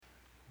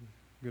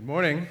Good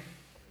morning.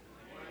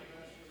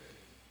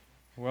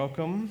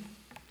 Welcome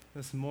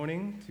this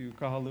morning to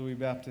Kahalui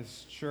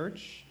Baptist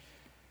Church.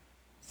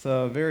 It's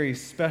a very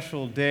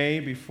special day.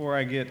 Before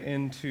I get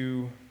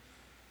into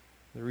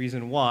the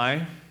reason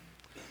why,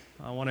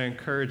 I want to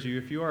encourage you,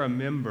 if you are a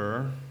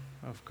member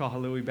of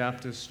Kahalui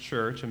Baptist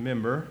Church, I'm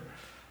going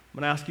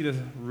to ask you to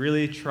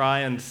really try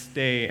and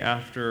stay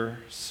after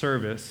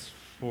service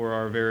for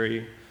our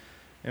very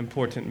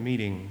important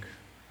meeting.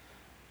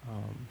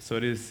 So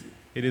it is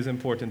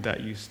important that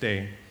you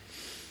stay.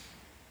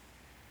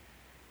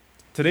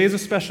 Today is a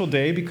special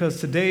day because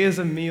today is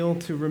a meal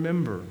to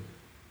remember.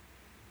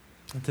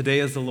 Today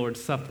is the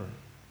Lord's Supper.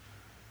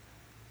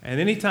 And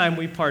anytime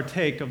we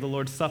partake of the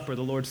Lord's Supper,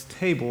 the Lord's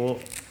table,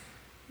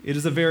 it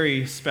is a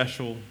very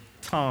special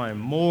time,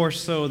 more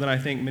so than I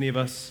think many of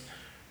us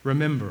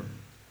remember.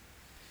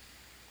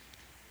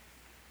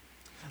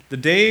 The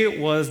day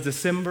was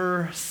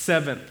December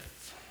 7th.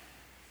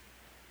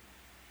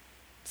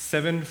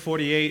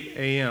 7:48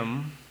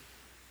 a.m.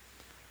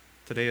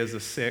 Today is the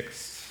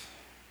 6th.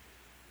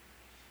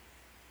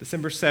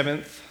 December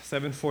 7th,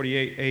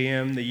 7:48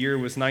 a.m. The year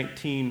was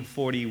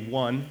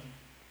 1941.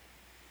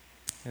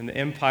 And the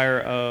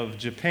Empire of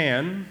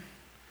Japan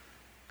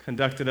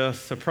conducted a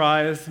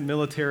surprise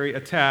military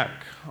attack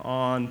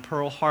on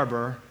Pearl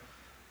Harbor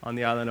on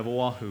the island of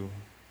Oahu.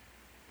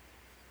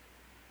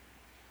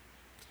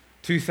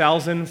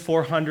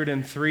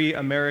 2,403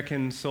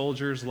 American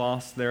soldiers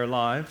lost their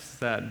lives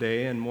that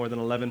day, and more than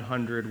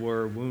 1,100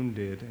 were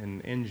wounded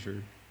and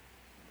injured.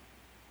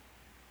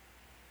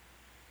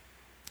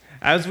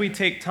 As we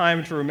take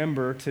time to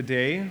remember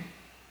today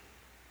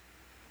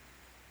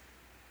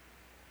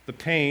the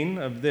pain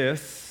of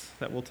this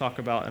that we'll talk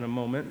about in a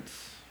moment,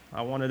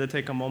 I wanted to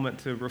take a moment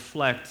to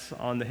reflect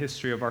on the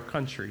history of our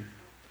country.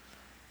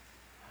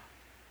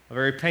 A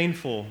very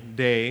painful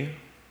day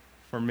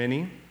for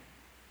many.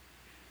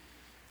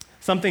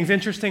 Something's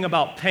interesting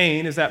about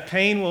pain is that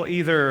pain will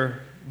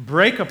either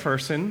break a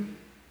person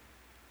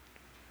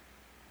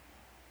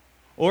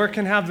or it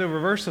can have the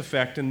reverse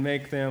effect and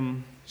make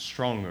them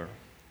stronger.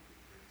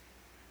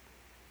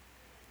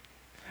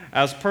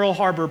 As Pearl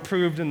Harbor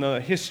proved in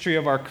the history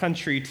of our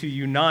country to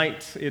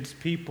unite its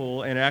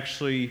people and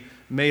actually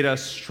made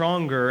us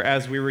stronger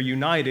as we were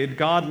united,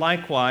 God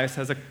likewise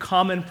has a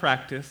common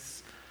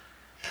practice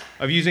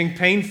of using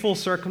painful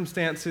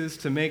circumstances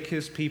to make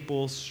his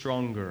people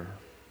stronger.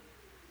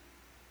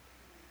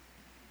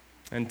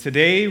 And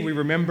today we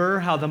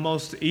remember how the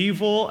most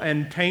evil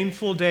and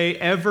painful day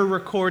ever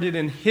recorded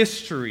in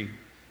history,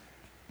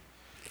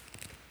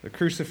 the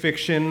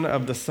crucifixion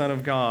of the Son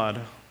of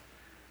God,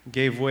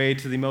 gave way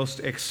to the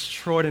most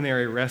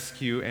extraordinary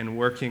rescue and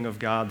working of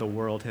God the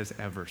world has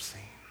ever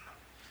seen.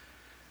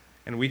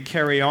 And we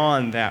carry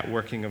on that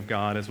working of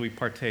God as we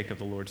partake of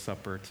the Lord's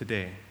Supper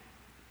today.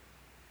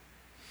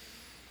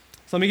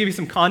 So let me give you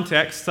some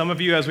context. Some of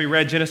you, as we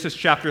read Genesis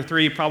chapter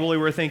 3, probably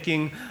were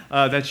thinking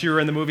that you were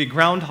in the movie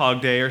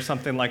Groundhog Day or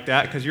something like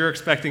that, because you're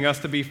expecting us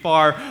to be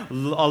a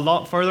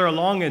lot further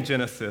along in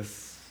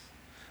Genesis.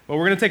 But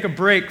we're going to take a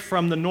break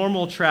from the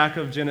normal track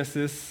of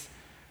Genesis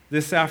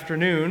this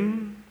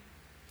afternoon,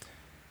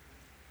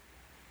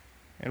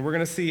 and we're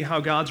going to see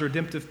how God's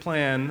redemptive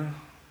plan,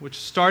 which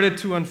started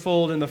to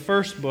unfold in the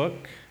first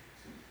book,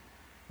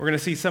 we're going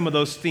to see some of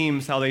those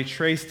themes, how they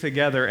trace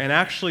together and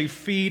actually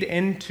feed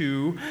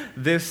into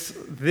this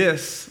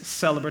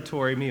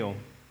celebratory meal.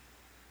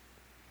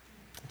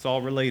 It's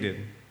all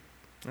related.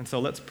 And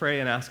so let's pray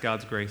and ask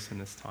God's grace in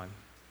this time.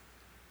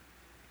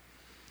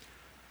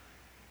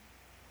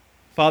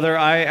 Father,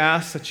 I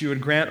ask that you would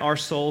grant our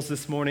souls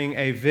this morning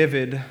a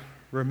vivid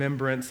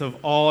remembrance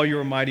of all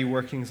your mighty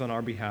workings on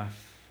our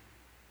behalf,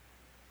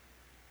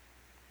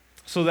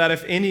 so that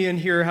if any in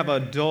here have a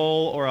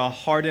dull or a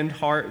hardened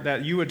heart,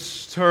 that you would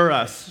stir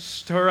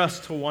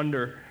us to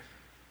wonder.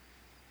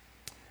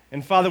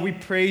 And Father, we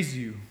praise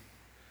you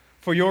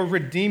for your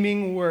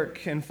redeeming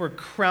work and for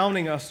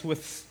crowning us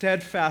with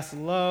steadfast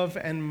love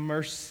and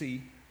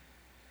mercy.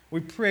 We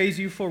praise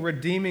you for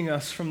redeeming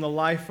us from the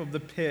life of the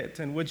pit.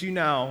 And would you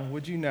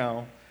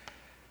now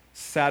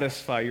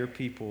satisfy your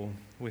people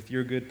with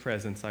your good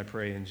presence, I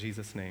pray in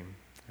Jesus' name.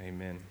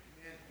 Amen.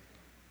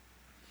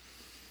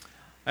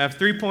 I have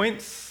 3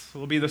 points. It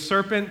will be the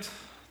serpent,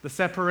 the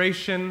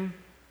separation,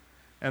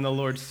 and the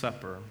Lord's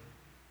Supper.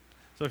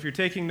 So if you're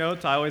taking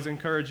notes, I always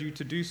encourage you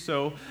to do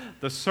so.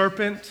 The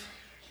serpent,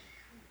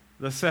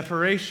 the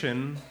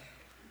separation,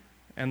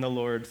 and the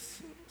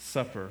Lord's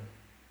Supper.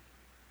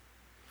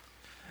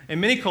 In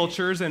many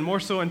cultures, and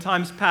more so in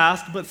times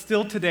past, but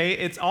still today,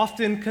 it's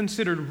often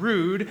considered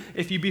rude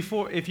if you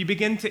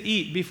begin to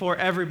eat before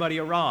everybody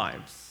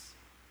arrives.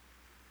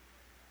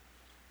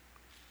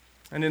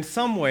 And in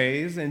some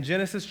ways, in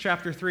Genesis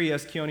chapter 3,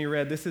 as Keone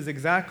read, this is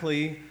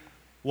exactly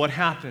what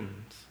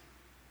happened.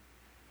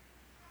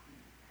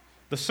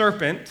 The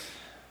serpent,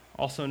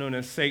 also known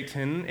as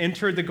Satan,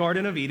 entered the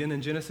Garden of Eden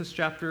in Genesis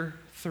chapter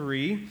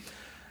 3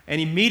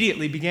 and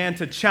immediately began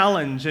to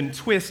challenge and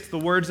twist the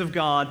words of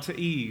God to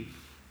Eve.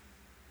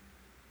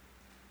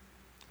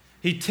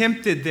 He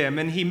tempted them,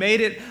 and he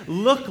made it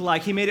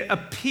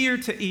appear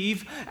to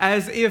Eve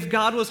as if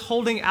God was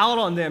holding out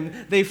on them.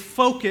 They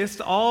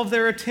focused all of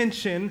their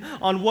attention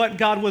on what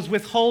God was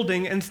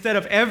withholding instead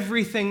of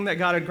everything that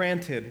God had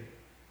granted.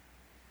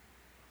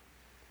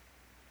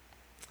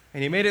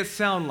 And he made it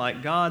sound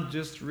like God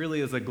just really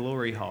is a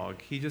glory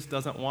hog. He just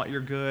doesn't want your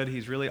good.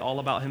 He's really all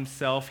about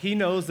himself. He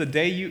knows the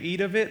day you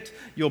eat of it,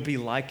 you'll be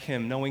like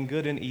him, knowing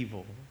good and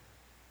evil.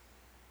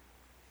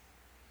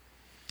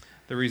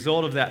 The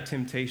result of that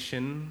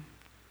temptation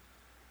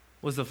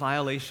was the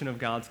violation of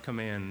God's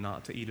command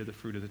not to eat of the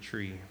fruit of the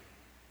tree.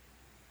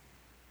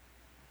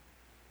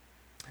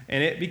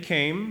 And it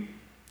became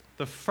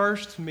the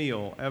first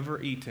meal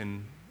ever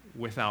eaten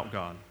without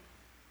God.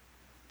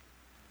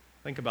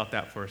 Think about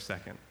that for a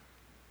second.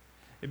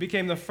 It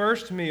became the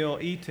first meal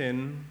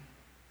eaten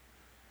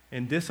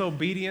in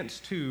disobedience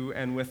to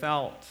and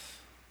without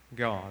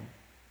God.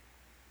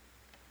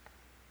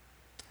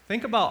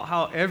 Think about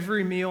how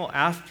every meal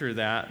after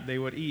that they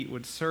would eat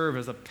would serve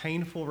as a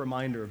painful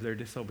reminder of their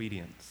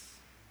disobedience,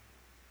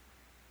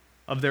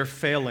 of their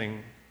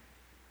failing,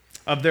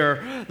 of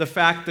the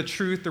fact, the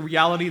truth, the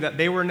reality that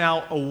they were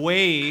now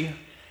away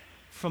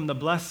from the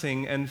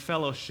blessing and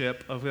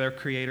fellowship of their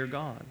Creator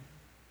God.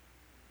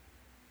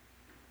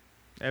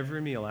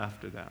 Every meal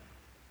after that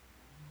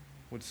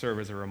would serve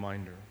as a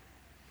reminder.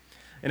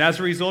 And as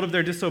a result of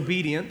their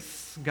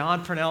disobedience,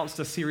 God pronounced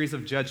a series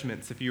of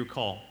judgments, if you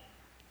recall.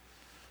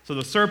 So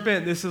the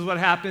serpent, this is what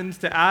happens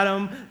to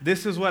Adam.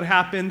 This is what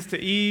happens to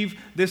Eve.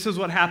 This is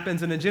what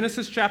happens. And in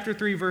Genesis chapter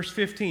 3, verse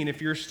 15,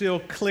 if you're still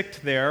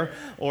clicked there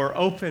or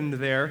opened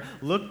there,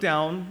 look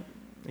down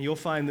and you'll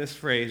find this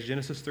phrase,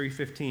 Genesis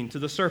 3:15. To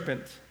the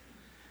serpent,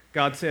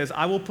 God says,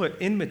 I will put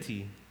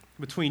enmity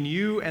between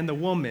you and the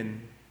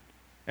woman,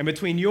 and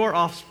between your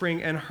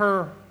offspring and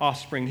her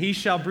offspring. He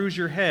shall bruise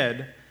your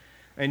head,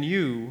 and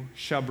you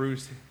shall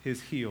bruise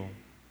his heel.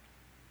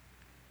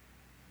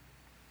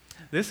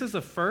 This is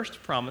the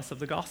first promise of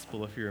the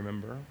gospel, if you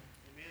remember.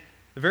 Amen.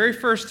 The very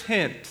first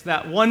hint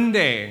that one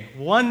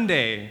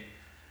day,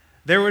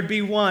 there would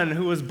be one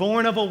who was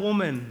born of a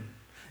woman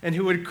and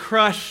who would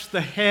crush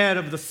the head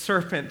of the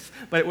serpent,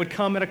 but it would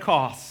come at a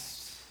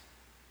cost.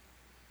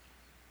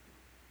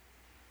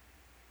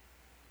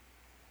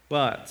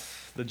 But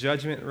the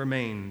judgment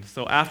remained.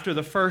 So after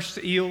the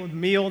first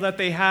meal that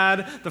they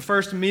had, the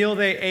first meal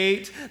they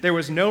ate, there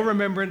was no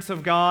remembrance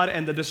of God,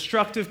 and the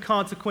destructive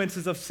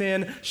consequences of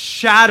sin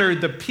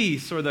shattered the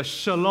peace or the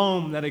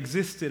shalom that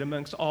existed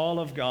amongst all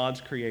of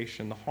God's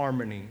creation, the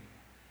harmony.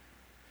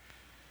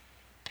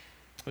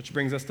 Which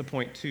brings us to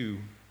point 2,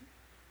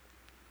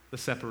 the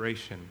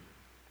separation.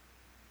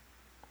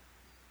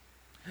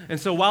 And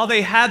so while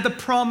they had the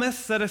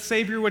promise that a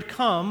Savior would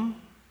come,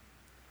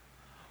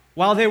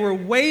 while they were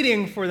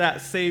waiting for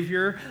that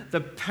Savior, the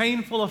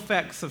painful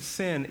effects of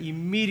sin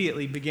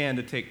immediately began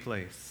to take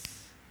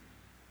place.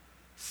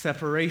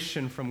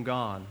 Separation from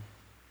God,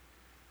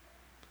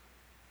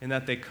 in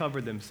that they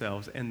covered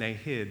themselves and they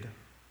hid.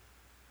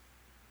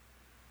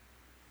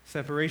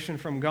 Separation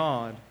from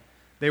God.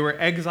 They were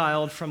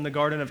exiled from the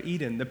Garden of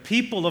Eden. The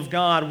people of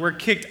God were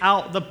kicked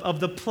out of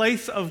the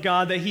place of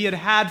God that He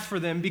had for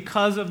them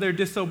because of their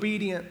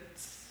disobedience.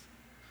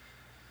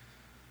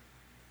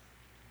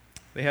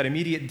 They had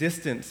immediate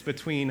distance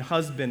between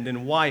husband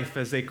and wife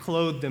as they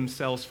clothed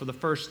themselves for the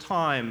first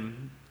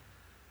time.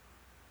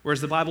 Whereas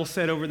the Bible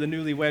said over the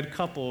newlywed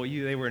couple,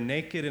 they were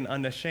naked and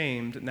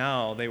unashamed.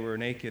 Now they were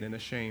naked and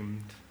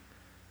ashamed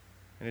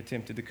and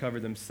attempted to cover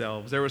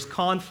themselves. There was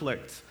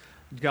conflict,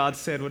 God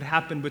said, would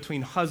happen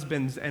between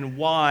husbands and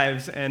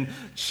wives and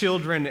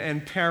children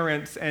and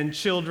parents and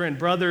children,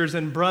 brothers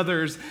and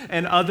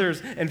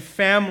others and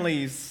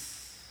families.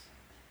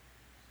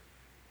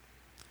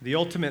 The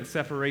ultimate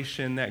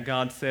separation that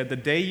God said, the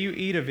day you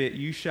eat of it,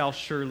 you shall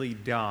surely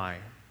die.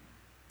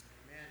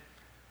 Amen.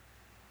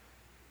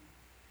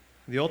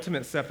 The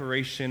ultimate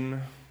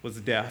separation was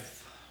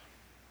death.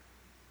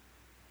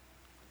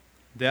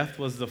 Death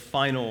was the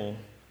final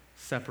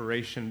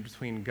separation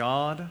between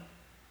God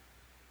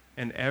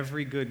and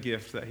every good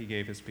gift that He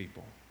gave His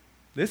people.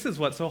 This is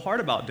what's so hard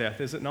about death,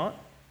 is it not?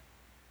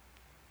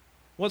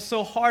 What's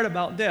so hard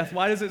about death?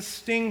 Why does it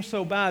sting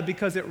so bad?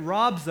 Because it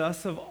robs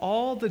us of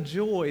all the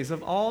joys,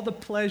 of all the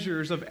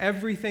pleasures, of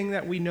everything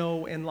that we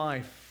know in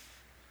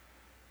life.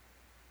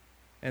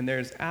 And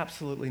there's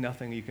absolutely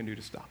nothing you can do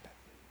to stop it.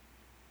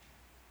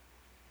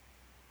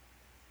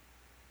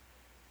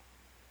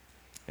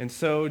 And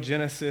so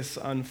Genesis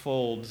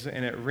unfolds,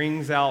 and it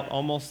rings out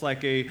almost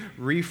like a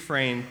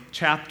refrain,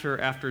 chapter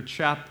after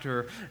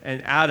chapter.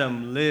 And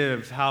Adam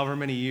lived however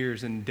many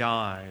years and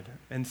died.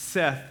 And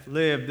Seth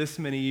lived this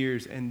many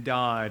years and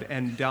died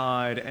and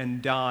died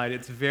and died.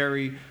 It's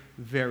very,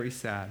 very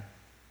sad.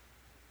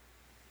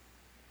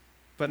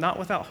 But not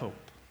without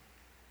hope.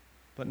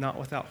 But not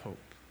without hope.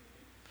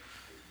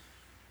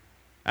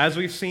 As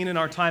we've seen in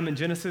our time in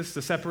Genesis,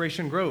 the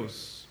separation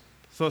grows.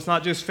 So it's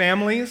not just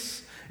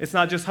families. It's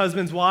not just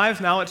husbands,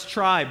 wives. Now it's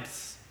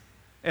tribes,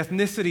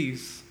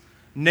 ethnicities,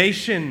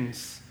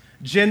 nations,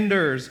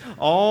 genders,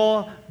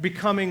 all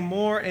becoming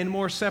more and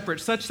more separate,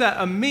 such that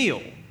a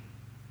meal,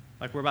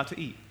 like we're about to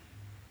eat,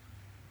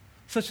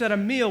 such that a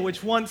meal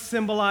which once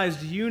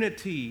symbolized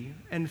unity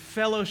and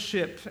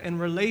fellowship and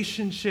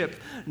relationship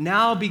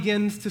now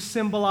begins to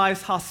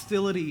symbolize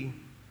hostility,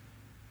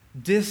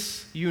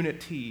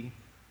 disunity.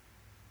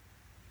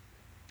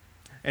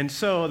 And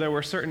so there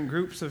were certain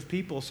groups of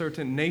people,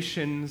 certain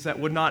nations that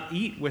would not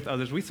eat with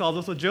others. We saw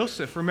this with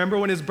Joseph. Remember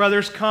when his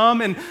brothers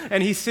come and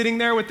he's sitting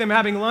there with them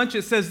having lunch?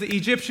 It says the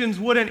Egyptians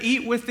wouldn't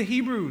eat with the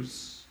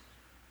Hebrews.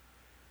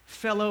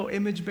 Fellow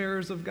image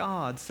bearers of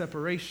God,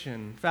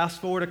 separation. Fast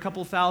forward a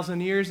couple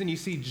thousand years and you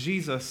see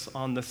Jesus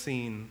on the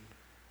scene.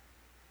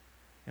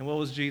 And what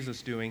was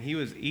Jesus doing? He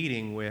was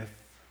eating with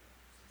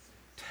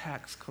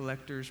tax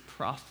collectors,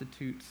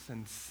 prostitutes,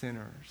 and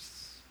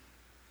sinners.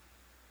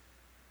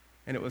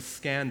 And it was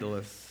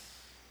scandalous,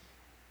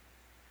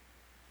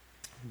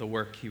 the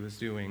work he was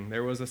doing.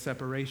 There was a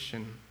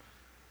separation.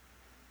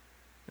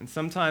 And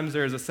sometimes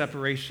there is a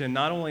separation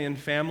not only in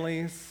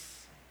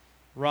families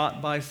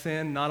wrought by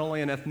sin, not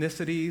only in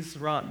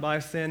ethnicities wrought by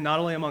sin, not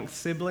only amongst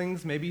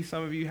siblings. Maybe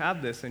some of you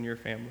have this in your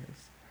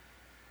families.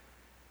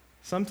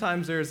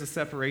 Sometimes there is a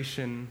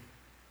separation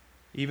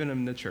even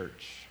in the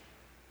church.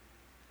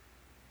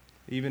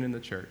 Even in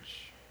the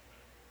church.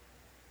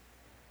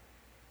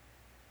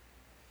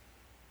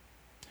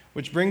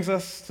 Which brings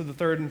us to the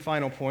third and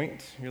final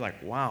point. You're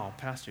like, wow,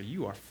 Pastor,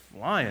 you are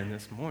flying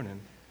this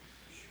morning.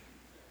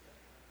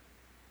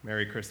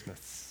 Merry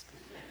Christmas.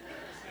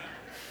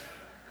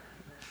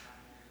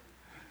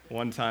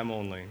 One time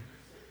only.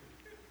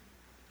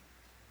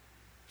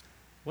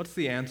 What's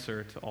the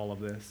answer to all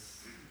of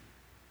this?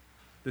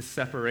 This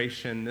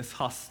separation, this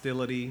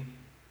hostility,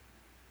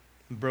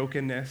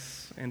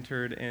 brokenness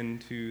entered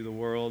into the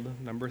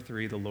world. Number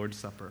 3, the Lord's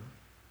Supper.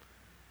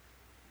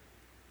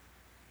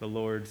 The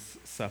Lord's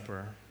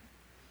Supper.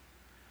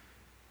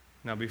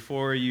 Now,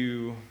 before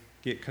you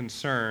get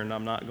concerned,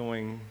 I'm not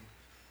going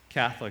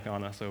Catholic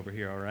on us over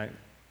here, all right?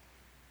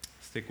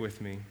 Stick with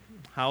me.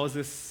 How is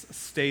this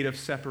state of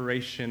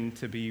separation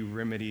to be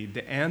remedied?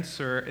 The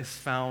answer is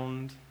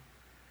found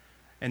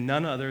in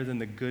none other than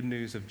the good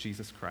news of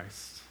Jesus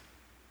Christ.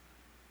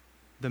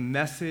 The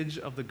message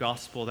of the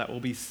gospel that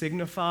will be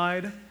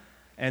signified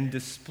and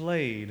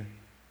displayed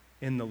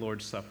in the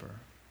Lord's Supper.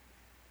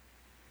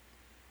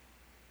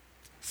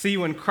 See,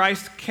 when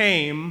Christ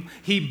came,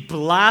 he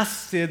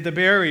blasted the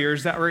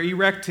barriers that were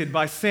erected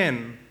by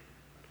sin.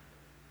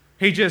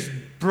 He just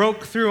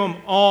broke through them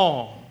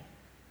all.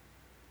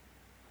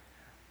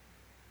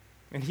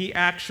 And he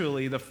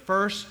actually, the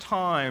first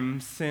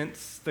time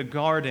since the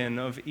Garden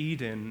of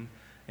Eden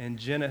in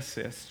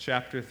Genesis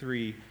chapter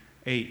 3,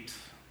 ate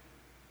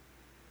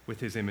with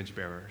his image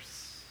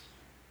bearers.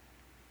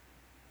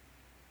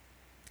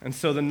 And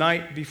so the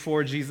night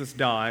before Jesus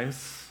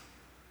dies,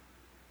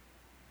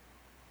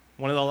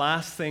 one of the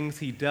last things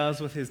he does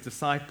with his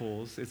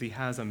disciples is he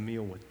has a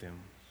meal with them.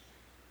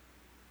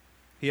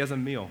 He has a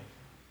meal.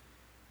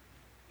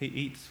 He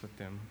eats with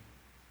them.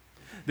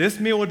 This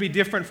meal would be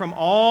different from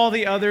all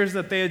the others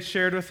that they had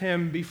shared with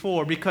him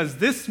before, because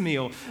this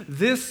meal,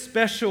 this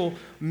special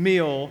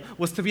meal,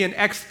 was to be an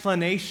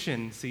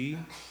explanation, see?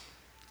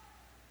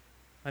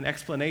 An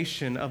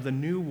explanation of the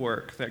new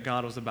work that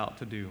God was about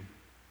to do.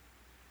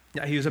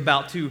 That he was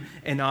about to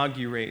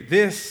inaugurate.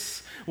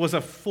 This was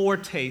a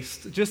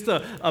foretaste, just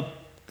a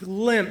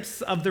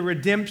glimpse of the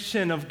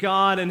redemption of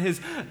God and his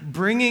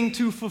bringing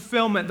to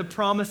fulfillment the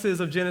promises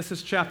of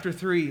Genesis chapter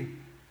 3.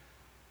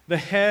 The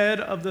head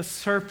of the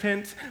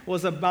serpent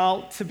was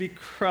about to be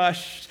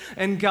crushed,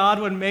 and God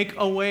would make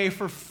a way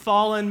for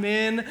fallen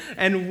men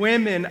and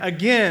women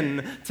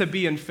again to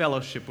be in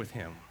fellowship with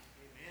him.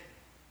 Amen.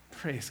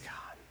 Praise God.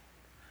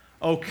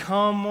 O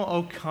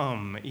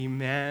come,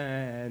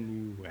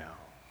 Emmanuel.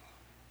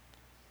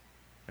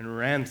 And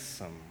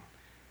ransom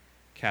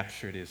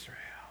captured Israel.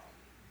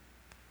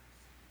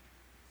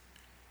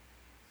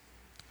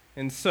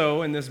 And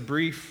so, in this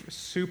brief,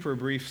 super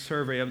brief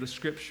survey of the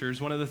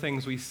scriptures, one of the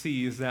things we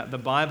see is that the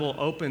Bible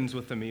opens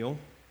with a meal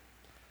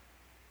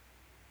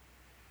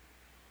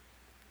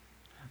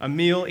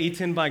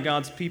eaten by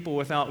God's people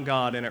without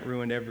God, and it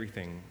ruined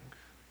everything.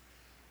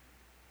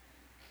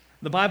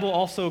 The Bible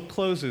also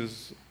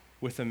closes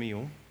with a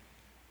meal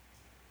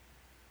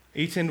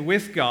eaten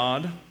with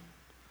God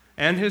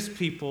and his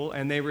people,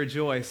 and they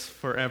rejoice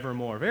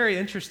forevermore. Very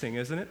interesting,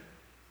 isn't it?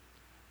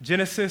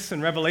 Genesis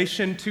and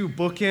Revelation, 2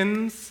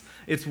 bookends.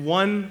 It's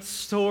one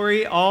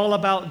story all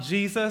about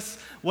Jesus.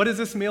 What is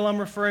this meal I'm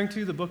referring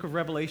to? The book of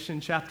Revelation,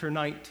 chapter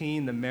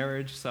 19, the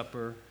marriage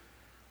supper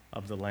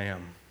of the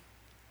Lamb.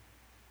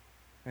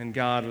 And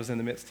God was in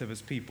the midst of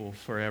his people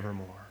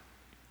forevermore.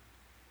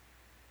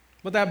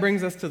 But that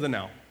brings us to the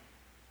now.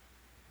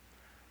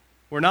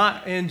 We're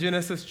not in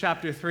Genesis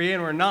chapter 3,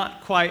 and we're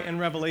not quite in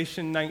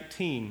Revelation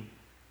 19.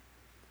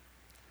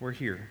 We're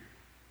here.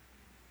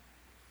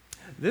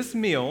 This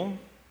meal,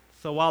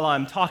 so while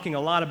I'm talking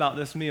a lot about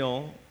this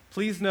meal,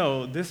 please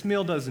know this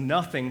meal does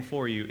nothing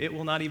for you. It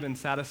will not even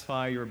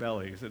satisfy your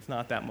bellies. It's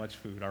not that much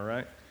food, all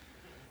right?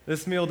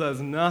 This meal does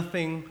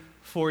nothing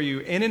for you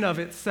in and of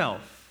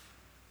itself.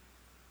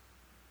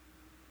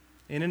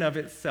 In and of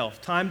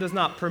itself. Time does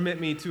not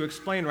permit me to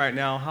explain right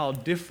now how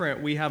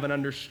different we have an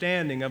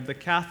understanding of the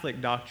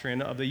Catholic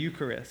doctrine of the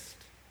Eucharist.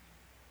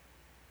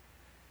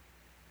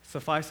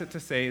 Suffice it to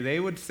say, they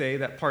would say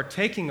that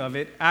partaking of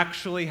it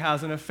actually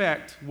has an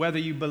effect whether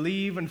you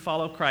believe and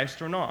follow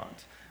Christ or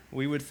not.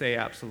 We would say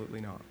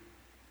absolutely not.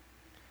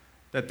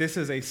 That this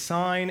is a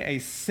sign, a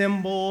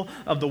symbol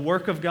of the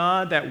work of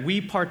God, that we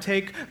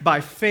partake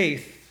by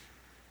faith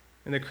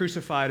in the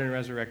crucified and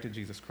resurrected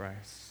Jesus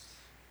Christ.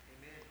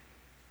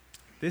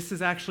 This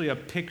is actually a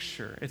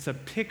picture. It's a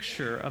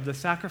picture of the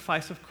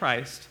sacrifice of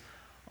Christ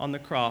on the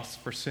cross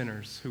for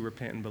sinners who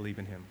repent and believe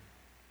in him.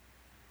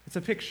 It's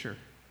a picture.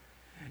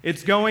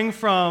 It's going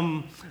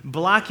from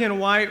black and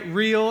white,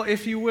 real,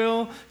 if you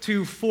will,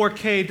 to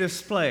 4K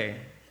display.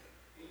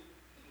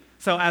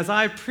 So as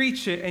I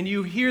preach it and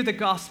you hear the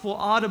gospel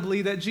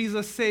audibly that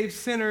Jesus saves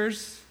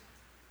sinners,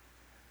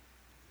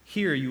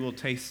 here you will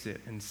taste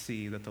it and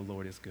see that the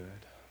Lord is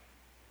good,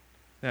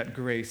 that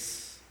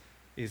grace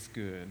is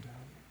good.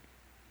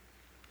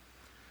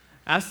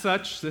 As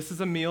such, this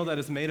is a meal that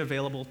is made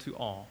available to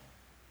all.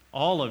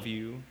 All of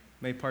you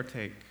may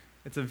partake.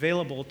 It's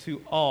available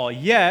to all,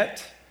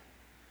 yet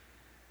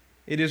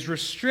it is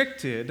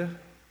restricted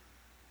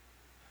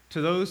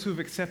to those who've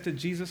accepted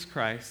Jesus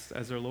Christ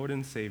as their Lord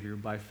and Savior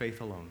by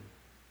faith alone.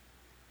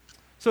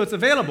 So it's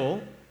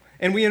available,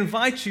 and we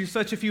invite you,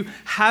 such if you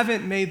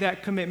haven't made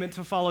that commitment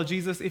to follow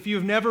Jesus, if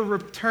you've never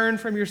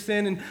returned from your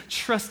sin and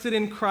trusted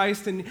in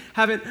Christ and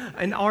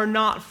are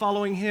not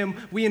following him,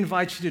 we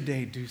invite you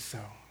today, do so.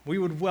 We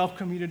would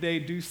welcome you today,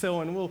 do so,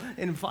 and we'll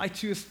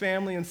invite you as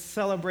family and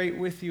celebrate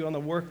with you on the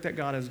work that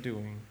God is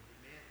doing.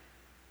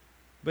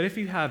 But if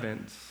you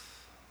haven't,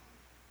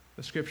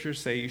 the scriptures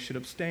say you should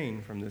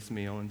abstain from this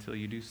meal until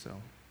you do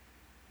so.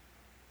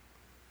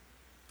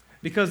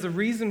 Because the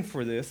reason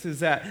for this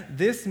is that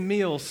this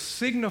meal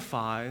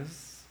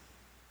signifies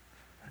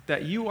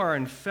that you are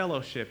in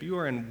fellowship, you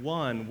are in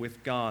one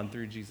with God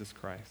through Jesus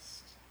Christ.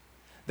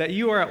 That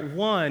you are at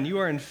one, you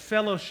are in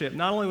fellowship,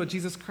 not only with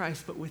Jesus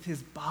Christ, but with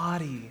his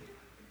body.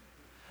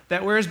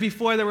 That whereas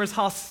before there was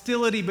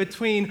hostility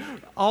between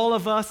all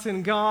of us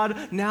and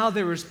God, now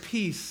there is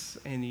peace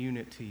and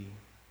unity.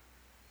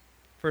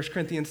 1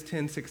 Corinthians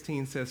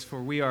 10:16 says,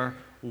 "For we are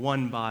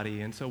one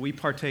body," and so we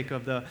partake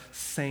of the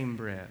same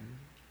bread.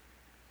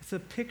 It's a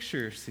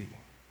picture, see.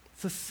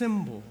 It's a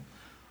symbol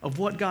of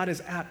what God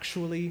is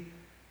actually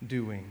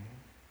doing.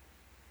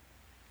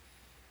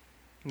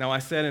 Now, I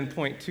said in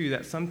point 2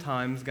 that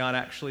sometimes God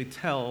actually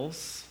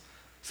tells.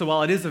 So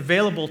while it is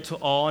available to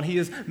all, and he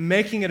is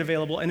making it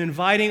available and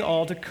inviting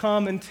all to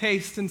come and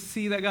taste and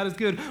see that God is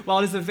good, while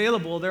it is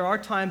available, there are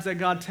times that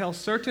God tells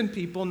certain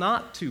people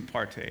not to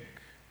partake,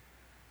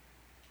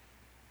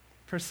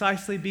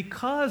 precisely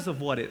because of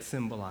what it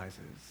symbolizes,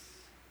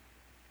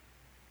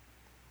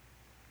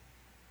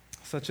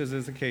 such as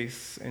is the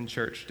case in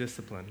church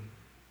discipline.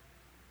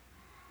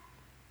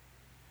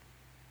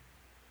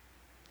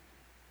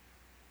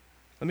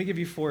 Let me give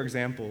you 4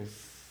 examples.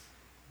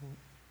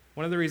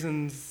 One of the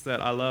reasons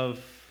that I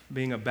love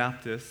being a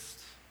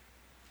Baptist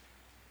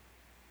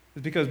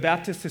is because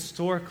Baptists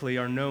historically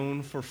are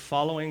known for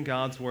following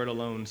God's word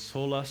alone,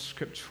 sola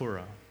scriptura.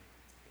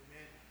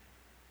 Amen.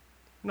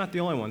 We're not the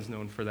only ones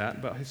known for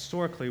that, but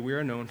historically we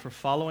are known for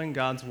following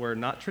God's word,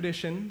 not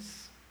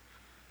traditions,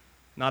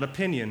 not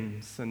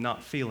opinions, and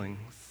not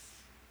feelings,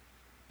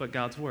 but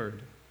God's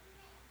word.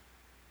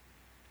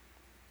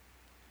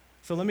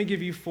 So let me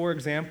give you 4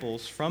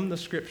 examples from the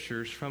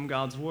scriptures, from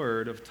God's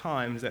word, of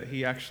times that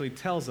he actually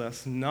tells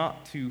us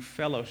not to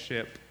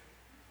fellowship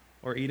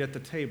or eat at the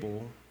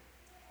table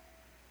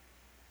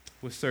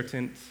with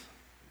certain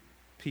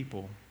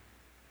people.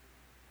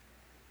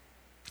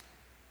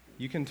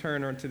 You can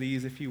turn to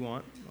these if you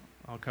want.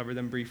 I'll cover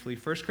them briefly.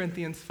 1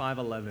 Corinthians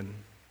 5:11.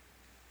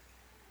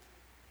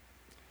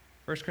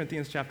 1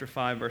 Corinthians chapter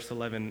 5, verse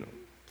 11.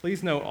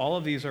 Please note, all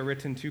of these are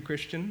written to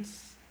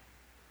Christians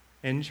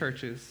in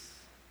churches.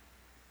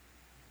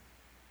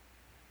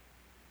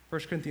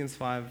 1 Corinthians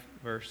 5,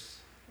 verse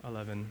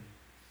 11.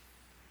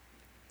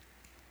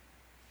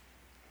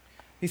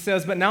 He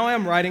says, "But now I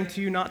am writing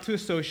to you not to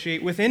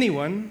associate with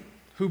anyone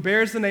who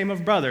bears the name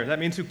of brother." That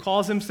means who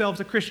calls himself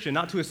a Christian.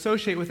 Not to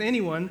associate with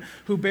anyone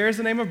who bears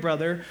the name of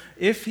brother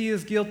if he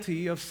is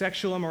guilty of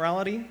sexual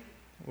immorality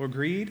or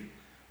greed,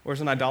 or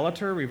is an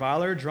idolater,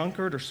 reviler,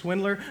 drunkard, or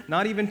swindler,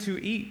 not even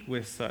to eat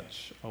with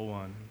such a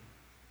one.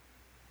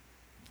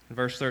 In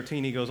verse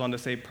 13, he goes on to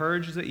say,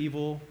 "Purge the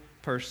evil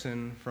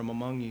person from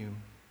among you."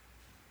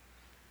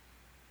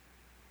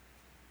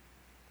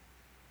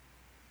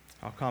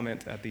 I'll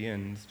comment at the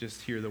end.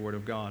 Just hear the word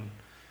of God.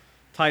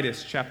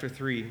 Titus chapter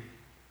 3.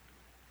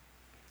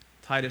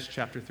 Titus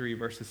chapter 3,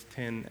 verses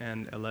 10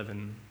 and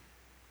 11.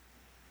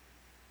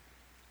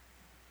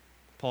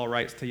 Paul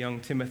writes to young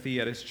Timothy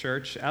at his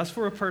church, "As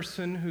for a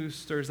person who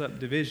stirs up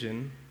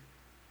division,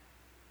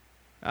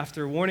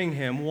 after warning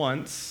him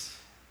once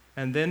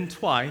and then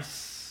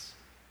twice,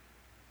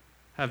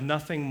 have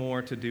nothing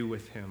more to do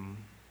with him."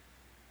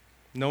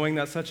 knowing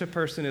that such a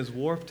person is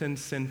warped and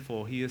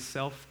sinful. He is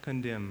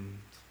self-condemned.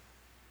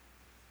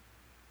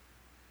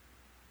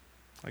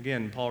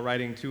 Again, Paul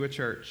writing to a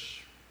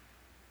church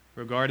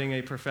regarding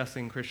a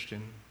professing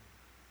Christian.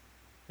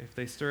 If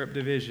they stir up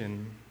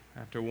division,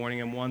 after warning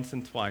him once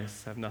and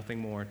twice, have nothing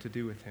more to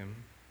do with him.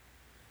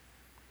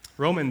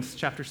 Romans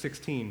chapter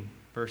 16,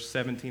 verse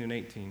 17 and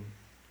 18.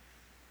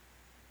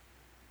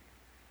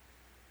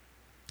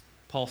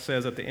 Paul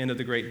says at the end of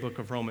the great book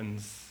of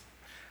Romans,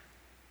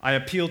 I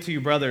appeal to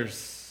you,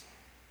 brothers,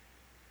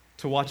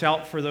 to watch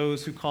out for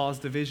those who cause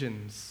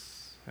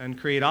divisions and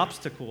create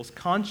obstacles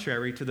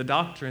contrary to the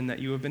doctrine that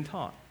you have been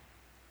taught.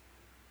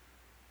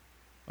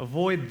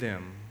 Avoid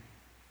them,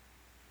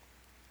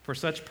 for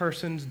such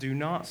persons do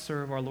not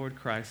serve our Lord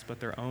Christ, but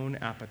their own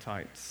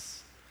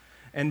appetites.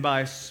 And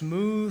by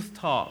smooth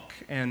talk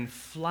and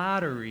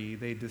flattery,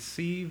 they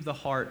deceive the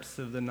hearts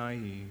of the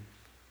naive.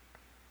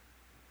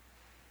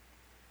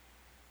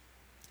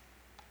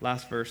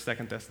 Last verse,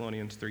 2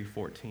 Thessalonians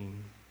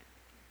 3:14.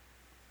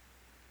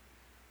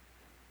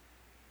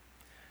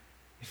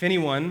 If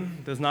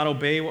anyone does not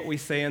obey what we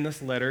say in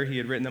this letter, he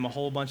had written them a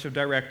whole bunch of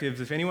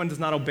directives. If anyone does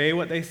not obey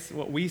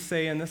what we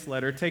say in this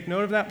letter, take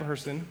note of that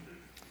person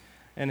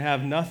and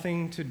have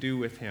nothing to do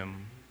with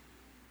him.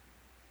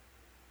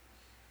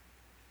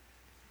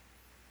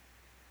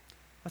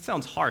 That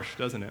sounds harsh,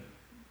 doesn't it?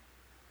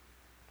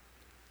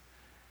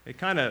 It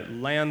kind of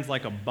lands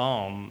like a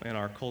bomb in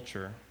our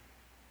culture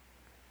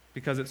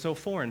because it's so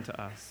foreign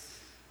to us.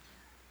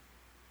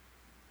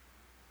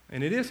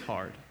 And it is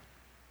hard.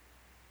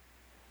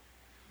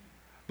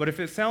 But if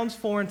it sounds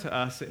foreign to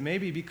us, it may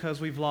be because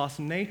we've lost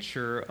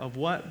nature of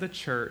what the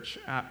church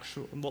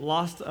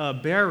lost a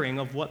bearing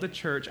of what the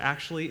church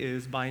actually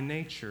is by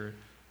nature.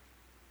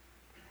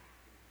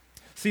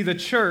 See, the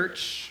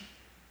church,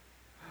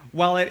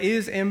 while it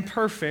is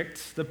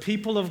imperfect, the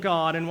people of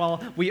God, and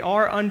while we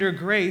are under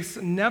grace,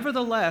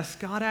 nevertheless,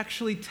 God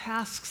actually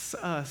tasks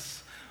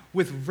us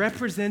with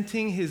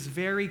representing his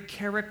very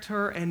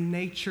character and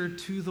nature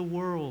to the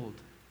world.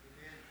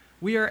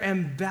 We are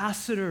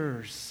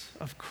ambassadors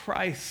of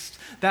Christ.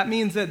 That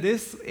means that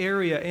this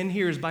area in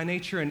here is by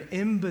nature an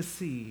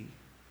embassy.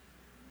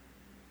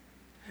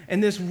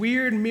 And this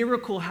weird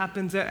miracle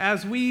happens that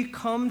as we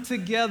come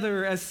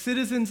together as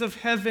citizens of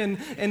heaven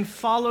and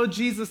follow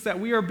Jesus,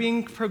 that we are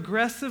being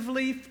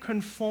progressively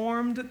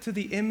conformed to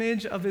the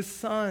image of his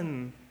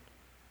Son.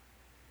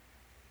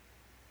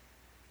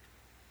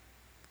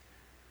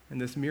 And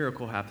this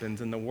miracle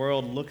happens, and the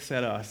world looks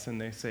at us and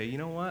they say, you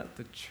know what?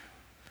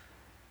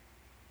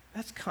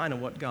 That's kind of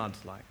what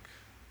God's like.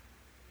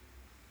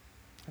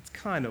 That's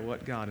kind of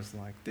what God is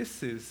like.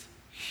 This is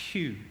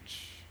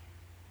huge.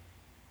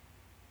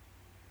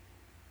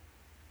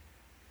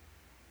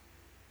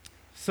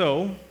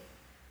 So,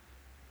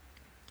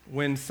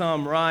 when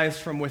some rise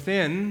from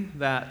within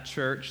that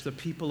church, the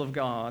people of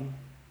God,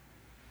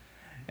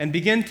 and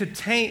begin to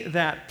taint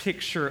that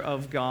picture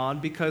of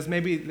God because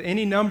maybe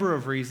any number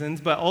of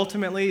reasons, but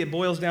ultimately it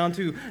boils down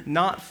to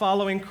not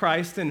following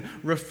Christ and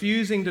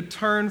refusing to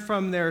turn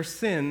from their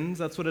sins.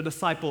 That's what a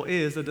disciple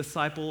is. A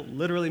disciple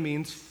literally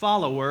means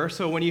follower.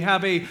 So when you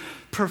have a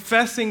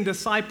professing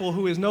disciple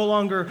who is no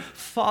longer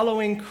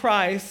following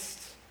Christ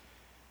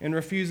and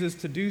refuses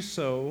to do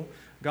so,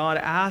 God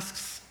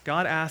asks,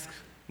 not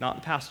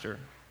the pastor.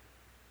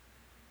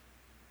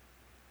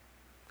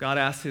 God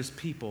asks his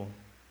people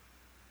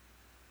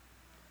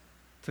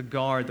to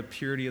guard the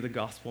purity of the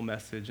gospel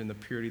message and the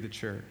purity of the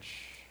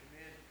church.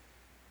 Amen.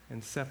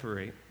 And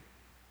separate.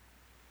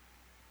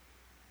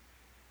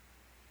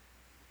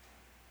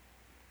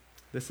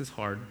 This is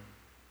hard.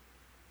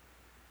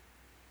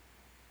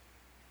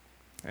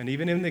 And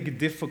even in the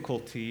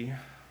difficulty,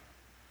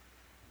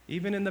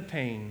 even in the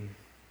pain,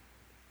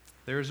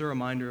 there's a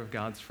reminder of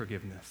God's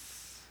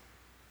forgiveness,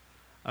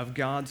 of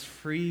God's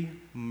free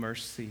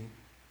mercy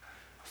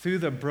through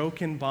the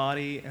broken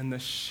body and the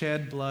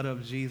shed blood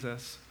of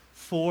Jesus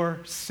for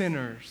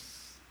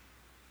sinners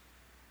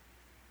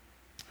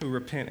who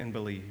repent and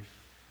believe,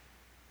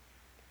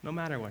 no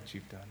matter what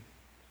you've done.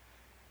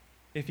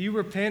 If you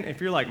repent,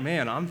 if you're like,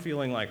 man, I'm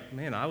feeling like,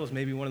 man, I was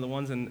maybe one of the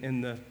ones in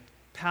the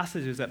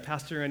passages that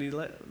Pastor Andy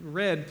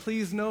read,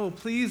 please know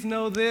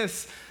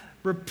this.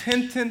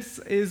 Repentance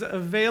is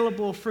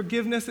available.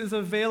 Forgiveness is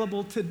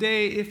available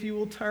today if you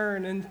will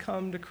turn and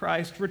come to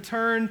Christ.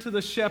 Return to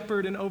the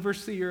shepherd and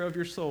overseer of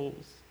your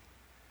souls.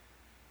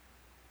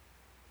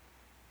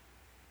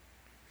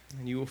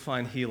 And you will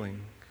find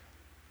healing.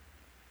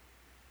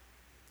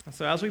 And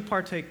so as we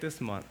partake this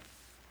month,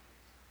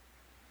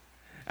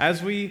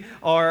 as we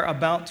are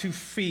about to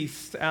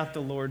feast at the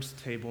Lord's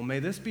table, may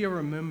this be a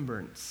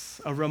remembrance,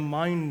 a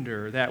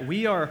reminder that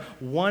we are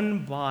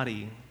one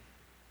body,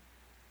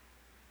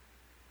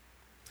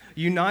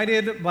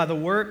 united by the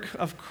work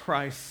of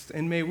Christ,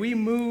 and may we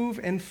move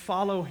and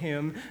follow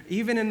him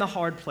even in the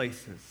hard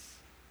places.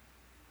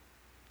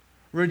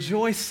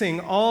 Rejoicing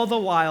all the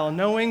while,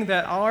 knowing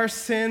that our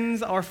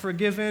sins are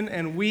forgiven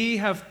and we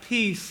have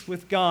peace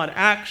with God,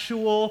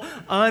 actual,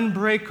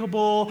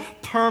 unbreakable,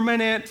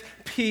 permanent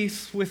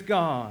peace with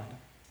God.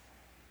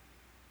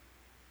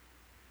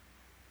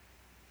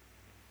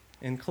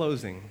 In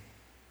closing,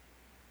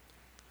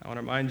 I want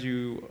to remind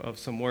you of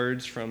some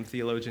words from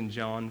theologian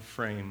John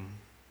Frame.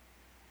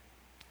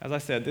 As I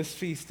said, this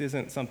feast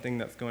isn't something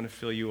that's going to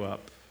fill you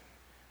up.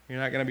 You're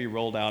not going to be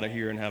rolled out of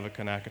here and have a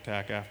Kanak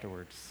attack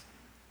afterwards.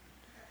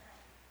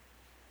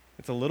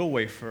 It's a little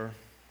wafer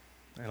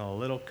and a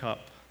little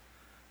cup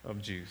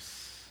of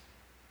juice.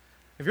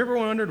 Have you ever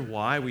wondered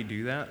why we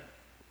do that?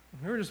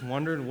 Have you ever just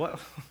wondered what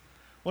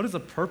is the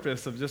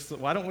purpose of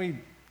why don't we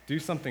do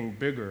something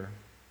bigger?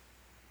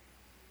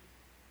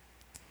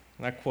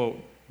 And I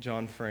quote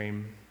John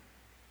Frame,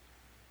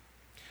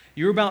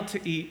 "You're about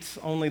to eat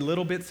only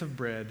little bits of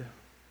bread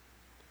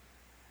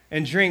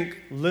and drink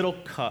little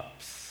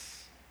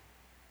cups.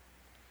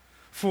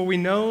 For we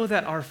know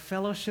that our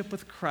fellowship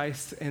with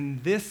Christ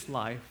in this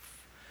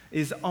life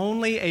is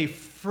only a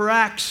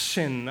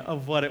fraction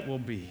of what it will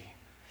be,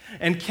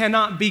 and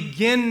cannot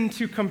begin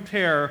to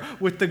compare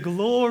with the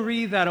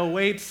glory that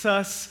awaits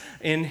us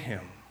in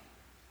Him."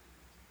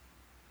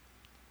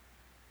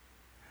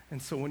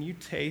 And so when you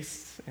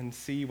taste and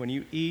see, when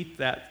you eat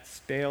that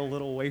stale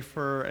little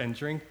wafer and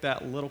drink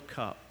that little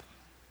cup,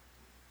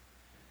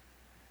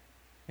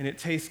 and it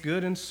tastes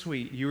good and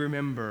sweet, you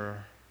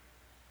remember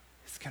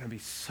it's going to be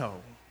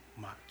so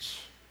much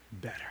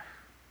better.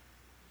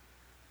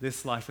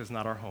 This life is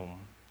not our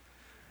home.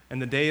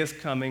 And the day is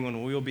coming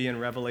when we will be in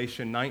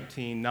Revelation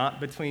 19,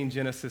 not between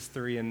Genesis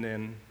 3 and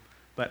then,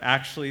 but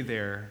actually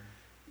there,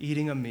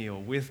 eating a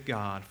meal with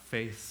God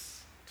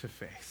face to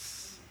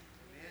face.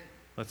 Amen.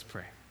 Let's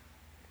pray.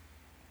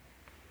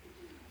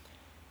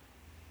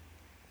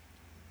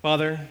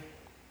 Father,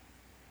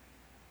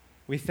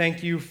 we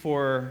thank you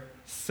for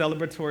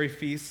celebratory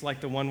feasts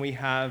like the one we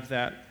have,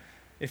 that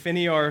if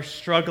any are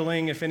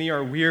struggling, if any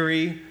are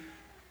weary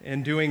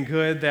and doing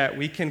good, that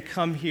we can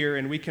come here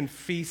and we can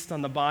feast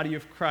on the body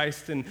of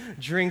Christ and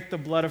drink the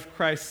blood of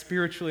Christ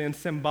spiritually and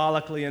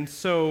symbolically, and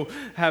so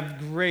have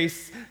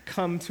grace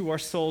come to our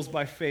souls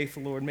by faith,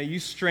 Lord. May you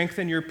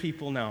strengthen your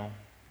people now,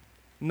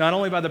 not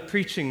only by the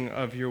preaching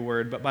of your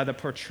word, but by the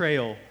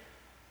portrayal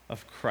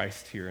of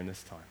Christ here in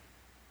this time.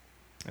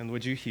 And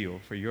would you heal?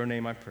 For your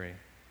name I pray.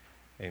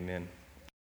 Amen.